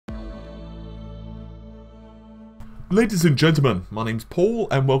Ladies and gentlemen, my name's Paul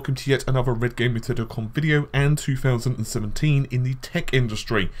and welcome to yet another RedGameMeter.com video and 2017 in the tech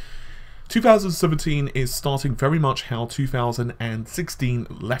industry. 2017 is starting very much how 2016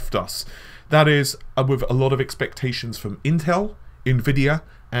 left us. That is, with a lot of expectations from Intel, Nvidia,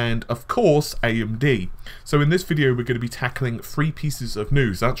 and of course AMD. So in this video we're going to be tackling 3 pieces of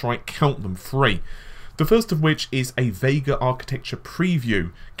news. That's right, count them, 3. The first of which is a Vega architecture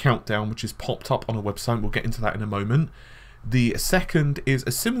preview countdown, which is popped up on a website. We'll get into that in a moment. The second is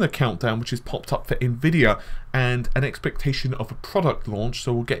a similar countdown, which is popped up for Nvidia, and an expectation of a product launch.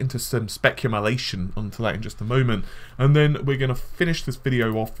 So we'll get into some speculation onto that in just a moment. And then we're going to finish this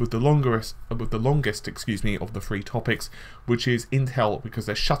video off with the longest, of the 3 topics, which is Intel, because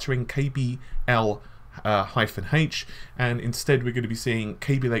they're shuttering Kaby L-H, and instead we're going to be seeing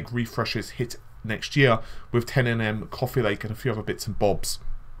Kaby Lake refreshes hit next year with 10nm, Coffee Lake, and a few other bits and bobs.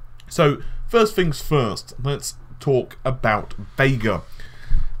 So first things first, let's talk about Vega.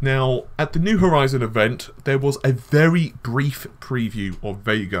 Now, at the New Horizon event, there was a very brief preview of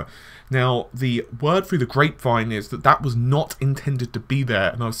Vega. Now, the word through the grapevine is that that was not intended to be there,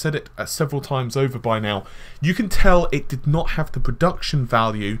 and I've said it several times over by now. You can tell it did not have the production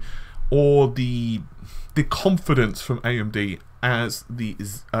value or the confidence from AMD as the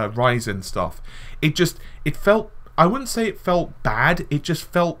Ryzen stuff. It felt, I wouldn't say it felt bad, it just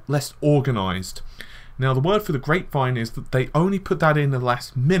felt less organized. Now the word for the grapevine is that they only put that in the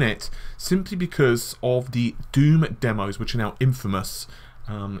last minute simply because of the Doom demos, which are now infamous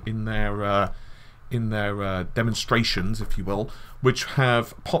in their demonstrations, if you will, which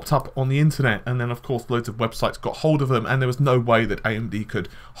have popped up on the internet, and then of course loads of websites got hold of them, and there was no way that AMD could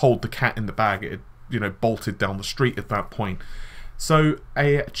hold the cat in the bag. It had, bolted down the street at that point. So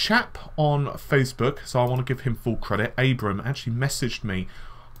a chap on Facebook, so I want to give him full credit, Abram, actually messaged me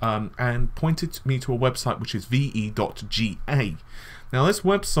and pointed me to a website which is ve.ga. Now this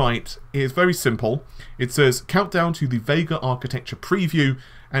website is very simple. It says countdown to the Vega architecture preview,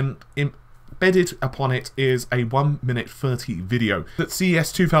 and embedded upon it is a 1:30 video. That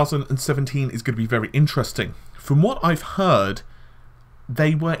CES 2017 is going to be very interesting. From what I've heard,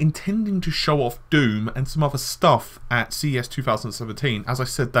 they were intending to show off Doom and some other stuff at CES 2017. As I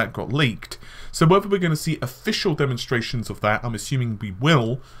said, that got leaked. So whether we're going to see official demonstrations of that, I'm assuming we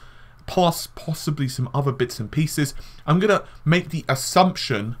will, plus possibly some other bits and pieces. I'm going to make the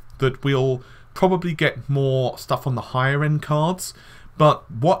assumption that we'll probably get more stuff on the higher end cards. But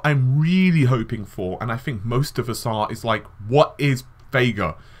what I'm really hoping for, and I think most of us are, is like, what is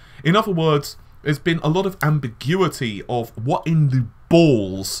Vega? In other words, there's been a lot of ambiguity of what in the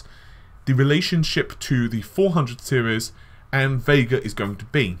balls the relationship to the 400 series and Vega is going to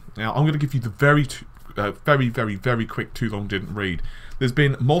be. Now I'm going to give you the very quick too long didn't read. There's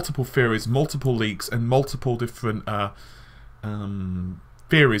been multiple theories, multiple leaks, and multiple different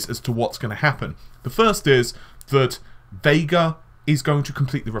theories as to what's going to happen. The first is that Vega is going to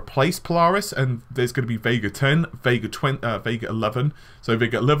completely replace Polaris, and there's going to be Vega 10, Vega 11. So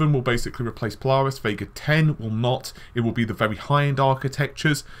Vega 11 will basically replace Polaris, Vega 10 will not. It will be the very high-end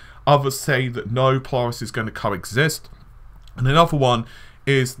architectures. Others say that no, Polaris is going to coexist. And another one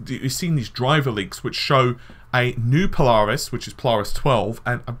is, you've seen these driver leaks which show a new Polaris, which is Polaris 12,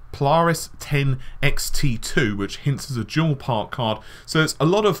 and a Polaris 10 XT2, which hints as a dual part card. So there's a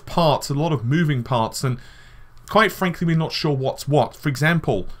lot of parts, a lot of moving parts, and quite frankly, we're not sure what's what. For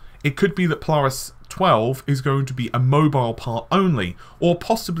example, it could be that Polaris 12 is going to be a mobile part only, or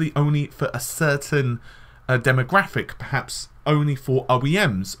possibly only for a certain demographic, perhaps only for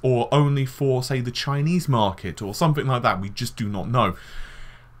OEMs, or only for, say, the Chinese market, or something like that. We just do not know.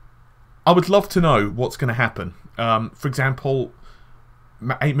 I would love to know what's going to happen. For example,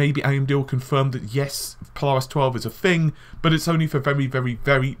 maybe AMD will confirm that yes, Polaris 12 is a thing, but it's only for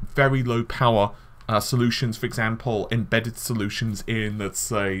very low power solutions, for example, embedded solutions in, let's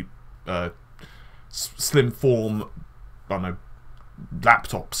say, slim form, I don't know,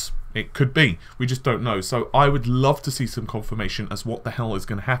 laptops. It could be. We just don't know. So I would love to see some confirmation as what the hell is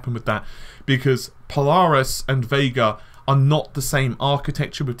going to happen with that, because Polaris and Vega are not the same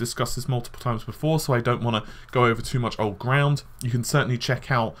architecture. We've discussed this multiple times before, so I don't want to go over too much old ground. You can certainly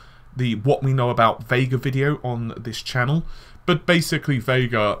check out the What We Know About Vega video on this channel. But basically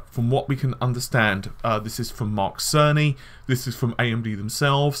Vega, from what we can understand, this is from Mark Cerny, this is from AMD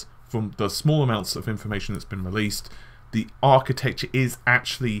themselves, from the small amounts of information that's been released, the architecture is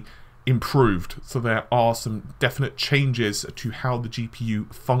actually improved. So there are some definite changes to how the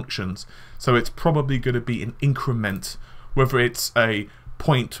GPU functions. So it's probably going to be an increment, whether it's a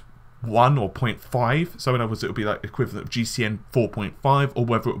 0.1 or 0.5, so in other words it will be like equivalent of GCN 4.5, or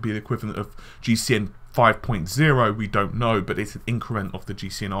whether it will be the equivalent of GCN 5.0, we don't know, but it's an increment of the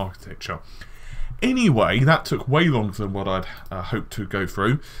GCN architecture. Anyway, that took way longer than what I'd hoped to go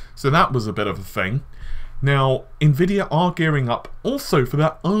through, so that was a bit of a thing. Now, Nvidia are gearing up also for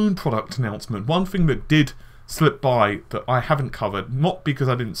their own product announcement. One thing that did slip by that I haven't covered, not because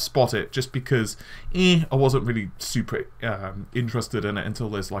I didn't spot it, just because I wasn't really super interested in it until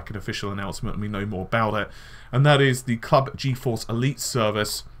there's like an official announcement and we know more about it, and that is the Club GeForce Elite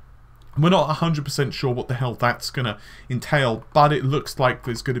service. We're not 100% sure what the hell that's going to entail, but it looks like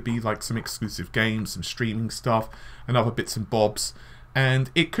there's going to be like some exclusive games, some streaming stuff, and other bits and bobs,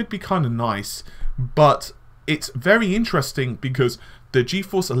 and it could be kind of nice, but it's very interesting because the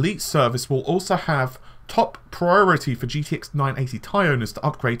GeForce Elite service will also have top priority for GTX 980 Ti owners to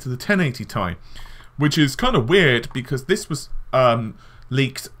upgrade to the 1080 Ti, which is kind of weird because this was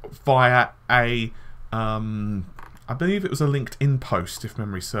leaked via a I believe it was a LinkedIn post, if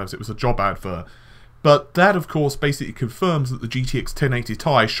memory serves. It was a job advert. But that, of course, basically confirms that the GTX 1080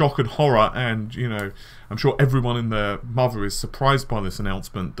 Ti, shock and horror, and, you know, I'm sure everyone and their mother is surprised by this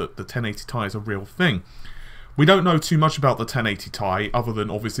announcement that the 1080 Ti is a real thing. We don't know too much about the 1080 Ti, other than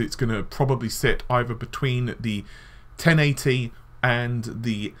obviously it's going to probably sit either between the 1080 and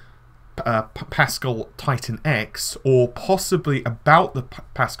the PASCAL Titan X, or possibly about the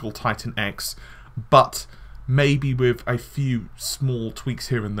PASCAL Titan X, but maybe with a few small tweaks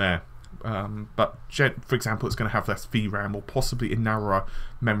here and there. But for example, it's going to have less VRAM or possibly a narrower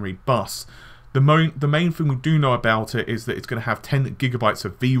memory bus. The main thing we do know about it is that it's going to have 10 gigabytes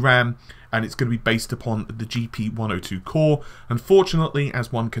of VRAM, and it's going to be based upon the GP102 core. Unfortunately,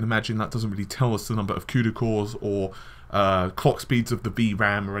 as one can imagine, that doesn't really tell us the number of CUDA cores or clock speeds of the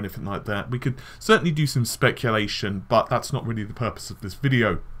VRAM or anything like that. We could certainly do some speculation, but that's not really the purpose of this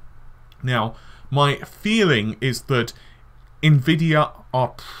video. Now, my feeling is that Nvidia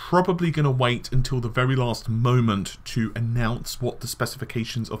are probably going to wait until the very last moment to announce what the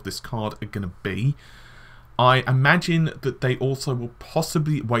specifications of this card are going to be. I imagine that they also will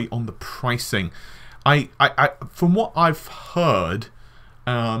possibly wait on the pricing. From what I've heard,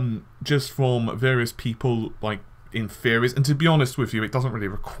 just from various people like in theories, and to be honest with you, it doesn't really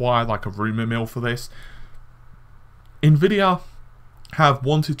require like a rumor mill for this. Nvidia have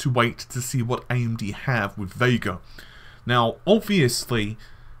wanted to wait to see what AMD have with Vega. Now, obviously,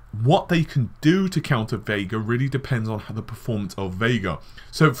 what they can do to counter Vega really depends on how the performance of Vega.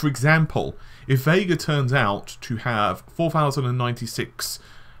 So, for example, if Vega turns out to have 4096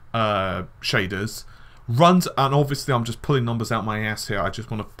 shaders, runs, and obviously I'm just pulling numbers out my ass here, I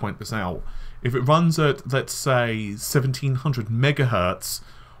just want to point this out. If it runs at, let's say, 1700 megahertz,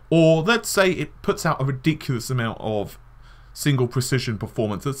 or let's say it puts out a ridiculous amount of single precision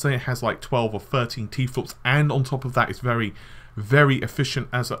performance, let's say it has like 12 or 13 T-flops, and on top of that it's very, very efficient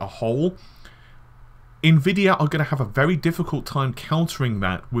as a whole, Nvidia are going to have a very difficult time countering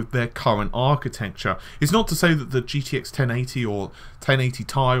that with their current architecture. It's not to say that the GTX 1080 or 1080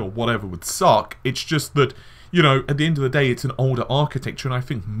 Ti or whatever would suck, it's just that, you know, at the end of the day it's an older architecture, and I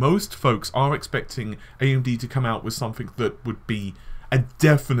think most folks are expecting AMD to come out with something that would be a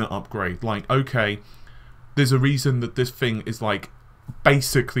definite upgrade. Like, okay, there's a reason that this thing is like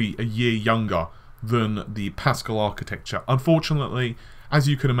basically a year younger than the PASCAL architecture. Unfortunately, as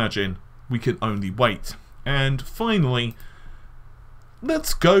you can imagine, we can only wait. And finally,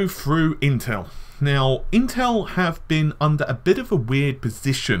 let's go through Intel. Now, Intel have been under a bit of a weird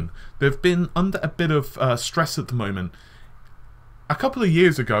position. They've been under a bit of stress at the moment. A couple of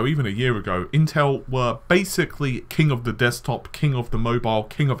years ago, even a year ago, Intel were basically king of the desktop, king of the mobile,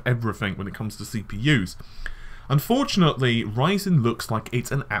 king of everything when it comes to CPUs. Unfortunately, Ryzen looks like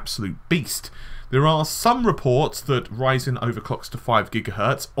it's an absolute beast. There are some reports that Ryzen overclocks to 5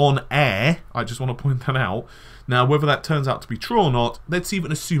 GHz on air. I just want to point that out. Now, whether that turns out to be true or not, let's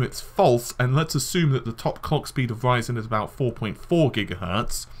even assume it's false, and let's assume that the top clock speed of Ryzen is about 4.4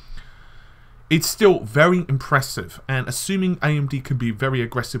 GHz. It's still very impressive, and assuming AMD can be very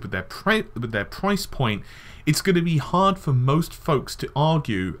aggressive with their price point, it's going to be hard for most folks to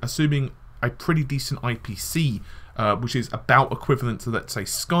argue, assuming a pretty decent IPC, which is about equivalent to, let's say,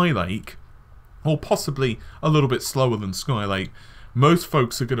 Skylake, or possibly a little bit slower than Skylake. Most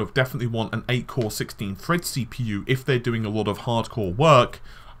folks are going to definitely want an 8-core 16-thread CPU if they're doing a lot of hardcore work,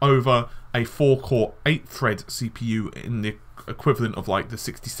 over a 4-core 8-thread CPU in the equivalent of like the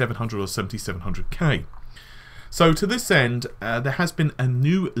 6700 or 7700K. So to this end, there has been a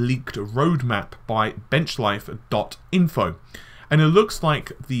new leaked roadmap by benchlife.info, and it looks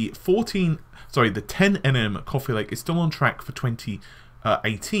like the 10nm Coffee Lake is still on track for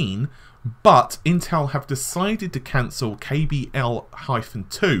 2018, But Intel have decided to cancel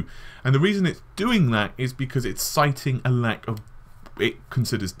KBL-2, and the reason it's doing that is because it's citing a lack of, it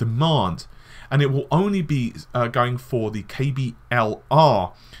considers, demand, and it will only be going for the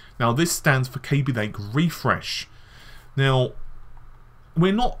KBLR. Now this stands for Kaby Lake Refresh. Now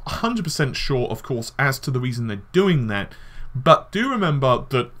we're not 100% sure, of course, as to the reason they're doing that, but do remember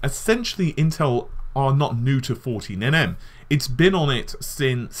that essentially Intel are not new to 14nm. It's been on it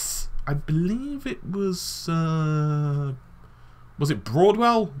since, I believe it was it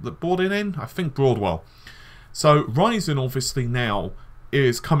Broadwell that brought it in? I think Broadwell. So Ryzen obviously now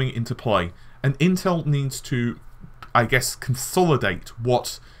is coming into play, and Intel needs to, I guess, consolidate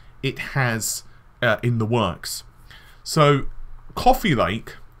what it has in the works. So Coffee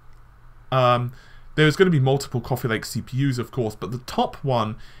Lake, there's going to be multiple Coffee Lake CPUs, of course, but the top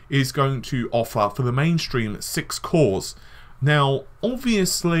one is going to offer, for the mainstream, 6 cores. Now,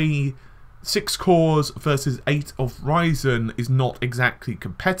 obviously, 6 cores versus 8 of Ryzen is not exactly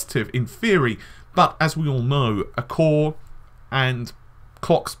competitive in theory, but as we all know, a core and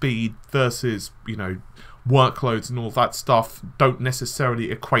clock speed versus, you know, workloads and all that stuff don't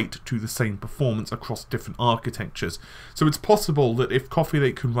necessarily equate to the same performance across different architectures. So it's possible that if Coffee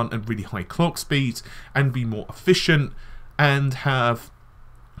Lake can run at really high clock speeds and be more efficient and have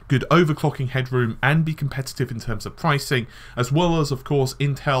good overclocking headroom and be competitive in terms of pricing, as well as, of course,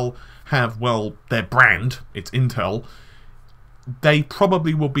 Intel have, well, their brand, it's Intel, they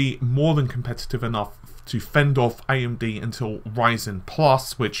probably will be more than competitive enough to fend off AMD until Ryzen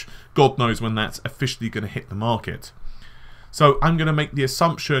Plus, which God knows when that's officially going to hit the market. So I'm going to make the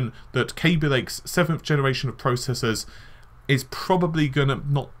assumption that Kaby Lake's 7th generation of processors is probably going to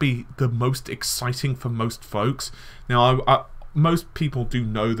not be the most exciting for most folks. Now, most people do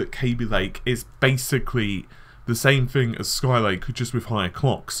know that Kaby Lake is basically the same thing as Skylake, just with higher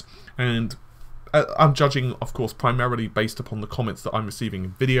clocks. And I'm judging, of course, primarily based upon the comments that I'm receiving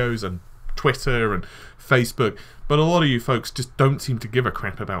in videos and Twitter and Facebook, but a lot of you folks just don't seem to give a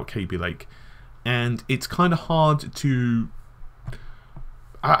crap about Kaby Lake, and it's kind of hard to,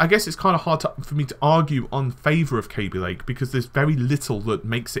 I guess it's kind of hard for me to argue on favour of Kaby Lake, because there's very little that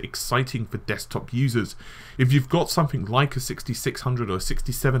makes it exciting for desktop users. If you've got something like a 6600 or a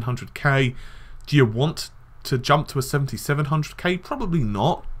 6700K, do you want to jump to a 7700K? Probably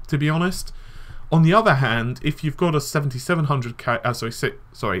not, to be honest. On the other hand, if you've got a 7700K, a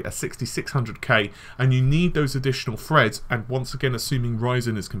 6600K, and you need those additional threads, and once again, assuming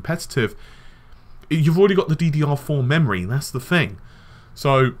Ryzen is competitive, you've already got the DDR4 memory. That's the thing.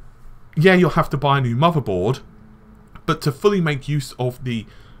 So, yeah, you'll have to buy a new motherboard, but to fully make use of the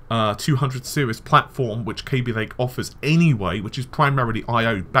 200 series platform, which Kaby Lake offers anyway, which is primarily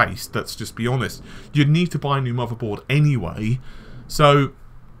I/O based, let's just be honest, you'd need to buy a new motherboard anyway. So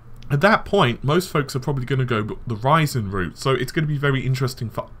at that point, most folks are probably going to go the Ryzen route, so it's going to be very interesting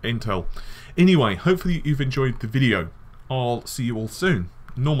for Intel. Anyway, hopefully you've enjoyed the video. I'll see you all soon.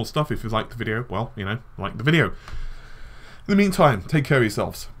 Normal stuff, if you liked the video, well, you know, like the video. In the meantime, take care of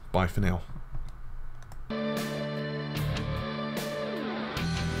yourselves. Bye for now.